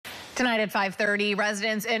Tonight at 5:30,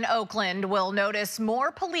 residents in Oakland will notice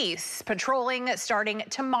more police patrolling starting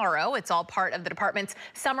tomorrow. It's all part of the department's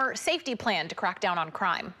summer safety plan to crack down on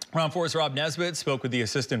crime. Round 4's Rob Nesbitt spoke with the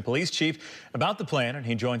assistant police chief about the plan, and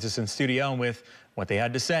he joins us in studio with what they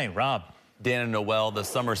had to say. Rob. Dan and Noel, the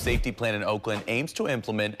summer safety plan in Oakland aims to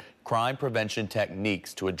implement crime prevention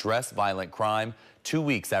techniques to address violent crime 2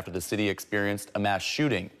 weeks after the city experienced a mass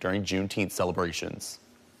shooting during Juneteenth celebrations.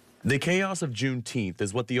 The chaos of Juneteenth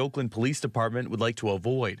is what the Oakland Police Department would like to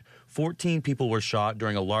avoid. 14 people were shot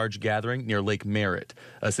during a large gathering near Lake Merritt.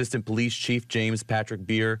 Assistant Police Chief James Patrick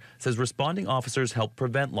Beer says responding officers helped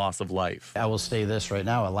prevent loss of life. I will say this right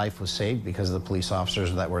now, a life was saved because of the police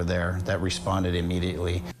officers that were there that responded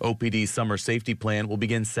immediately. OPD's summer safety plan will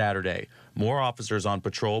begin Saturday. More officers on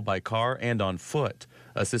patrol by car and on foot.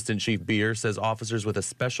 Assistant Chief Beer says officers with a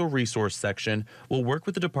special resource section will work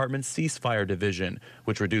with the department's ceasefire division,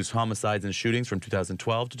 which reduced homicides and shootings from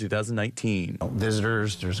 2012 to 2019.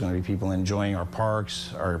 Visitors, there's going to be people enjoying our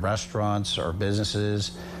parks, our restaurants, our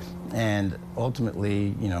businesses, and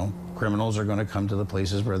ultimately, criminals are going to come to the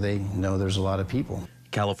places where they know there's a lot of people.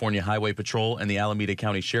 California Highway Patrol and the Alameda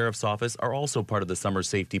County Sheriff's Office are also part of the summer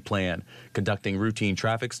safety plan, conducting routine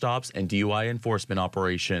traffic stops and DUI enforcement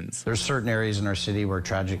operations. There's certain areas in our city where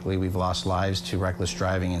tragically we've lost lives to reckless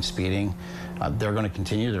driving and speeding. They're going to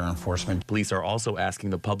continue their enforcement. Police are also asking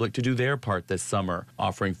the public to do their part this summer,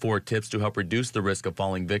 offering 4 tips to help reduce the risk of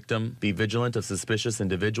falling victim. Be vigilant of suspicious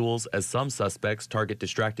individuals, as some suspects target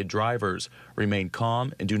distracted drivers. Remain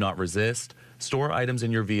calm and do not resist. Store items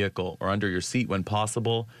in your vehicle or under your seat when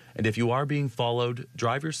possible. And if you are being followed,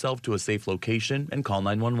 drive yourself to a safe location and call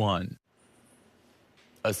 911.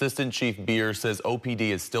 Assistant Chief Beer says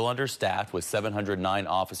OPD is still understaffed with 709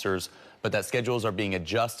 officers, but that schedules are being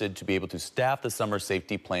adjusted to be able to staff the summer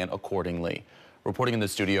safety plan accordingly. Reporting in the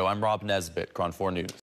studio, I'm Rob Nesbitt, Round 4 News.